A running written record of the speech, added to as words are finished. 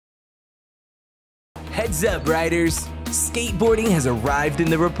Heads up, riders! Skateboarding has arrived in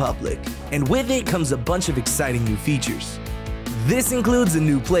the Republic, and with it comes a bunch of exciting new features. This includes a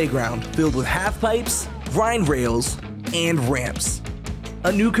new playground filled with half-pipes, grind rails, and ramps,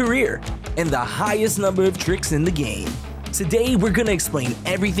 a new career, and the highest number of tricks in the game. Today, we're gonna explain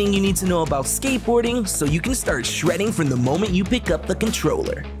everything you need to know about skateboarding so you can start shredding from the moment you pick up the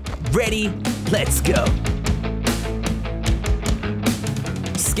controller. Ready? Let's go!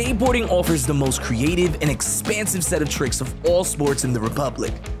 Skateboarding offers the most creative and expansive set of tricks of all sports in the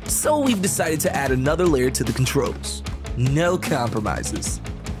Republic, so we've decided to add another layer to the controls. No compromises.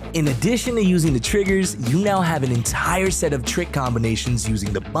 In addition to using the triggers, you now have an entire set of trick combinations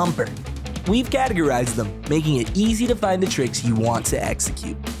using the bumper. We've categorized them, making it easy to find the tricks you want to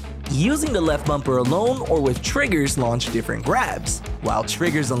execute. Using the left bumper alone or with triggers launch different grabs, while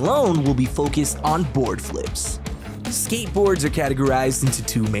triggers alone will be focused on board flips. Skateboards are categorized into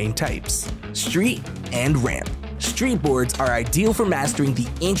two main types, street and ramp. Street boards are ideal for mastering the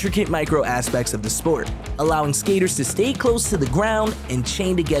intricate micro aspects of the sport, allowing skaters to stay close to the ground and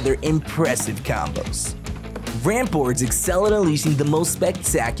chain together impressive combos. Ramp boards excel at unleashing the most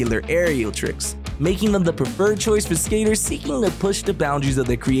spectacular aerial tricks, making them the preferred choice for skaters seeking to push the boundaries of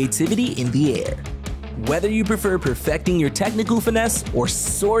their creativity in the air. Whether you prefer perfecting your technical finesse or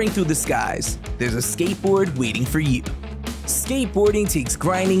soaring through the skies, there's a skateboard waiting for you. Skateboarding takes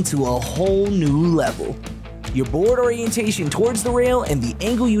grinding to a whole new level. Your board orientation towards the rail and the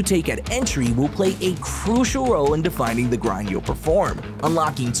angle you take at entry will play a crucial role in defining the grind you'll perform,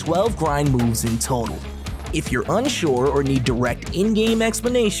 unlocking 12 grind moves in total. If you're unsure or need direct in-game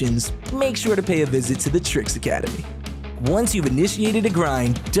explanations, make sure to pay a visit to the Tricks Academy. Once you've initiated a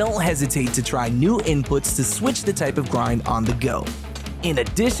grind, don't hesitate to try new inputs to switch the type of grind on the go. In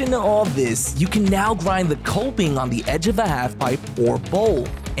addition to all this, you can now grind the coping on the edge of a half-pipe or bowl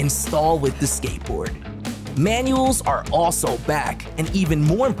and stall with the skateboard. Manuals are also back, and even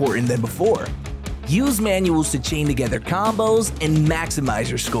more important than before. Use manuals to chain together combos and maximize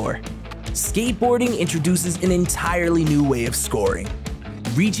your score. Skateboarding introduces an entirely new way of scoring.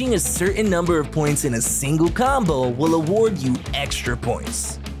 Reaching a certain number of points in a single combo will award you extra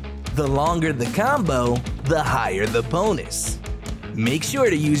points. The longer the combo, the higher the bonus. Make sure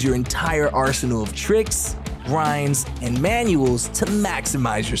to use your entire arsenal of tricks, grinds, and manuals to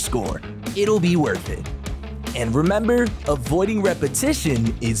maximize your score. It'll be worth it. And remember, avoiding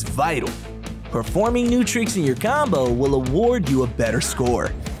repetition is vital. Performing new tricks in your combo will award you a better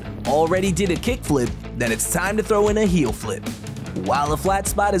score. Already did a kickflip, then it's time to throw in a heel flip. While a flat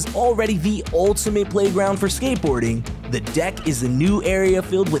spot is already the ultimate playground for skateboarding, the deck is a new area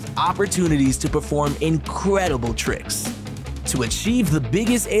filled with opportunities to perform incredible tricks. To achieve the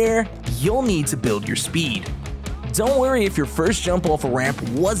biggest air, you'll need to build your speed. Don't worry if your first jump off a ramp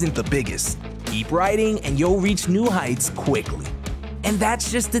wasn't the biggest. Keep riding and you'll reach new heights quickly. And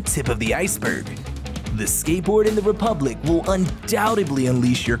that's just the tip of the iceberg. The skateboard in the Republic will undoubtedly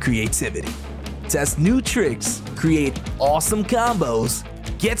unleash your creativity. Test new tricks, create awesome combos,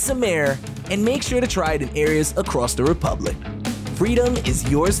 get some air, and make sure to try it in areas across the Republic. Freedom is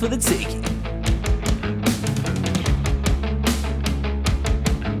yours for the taking.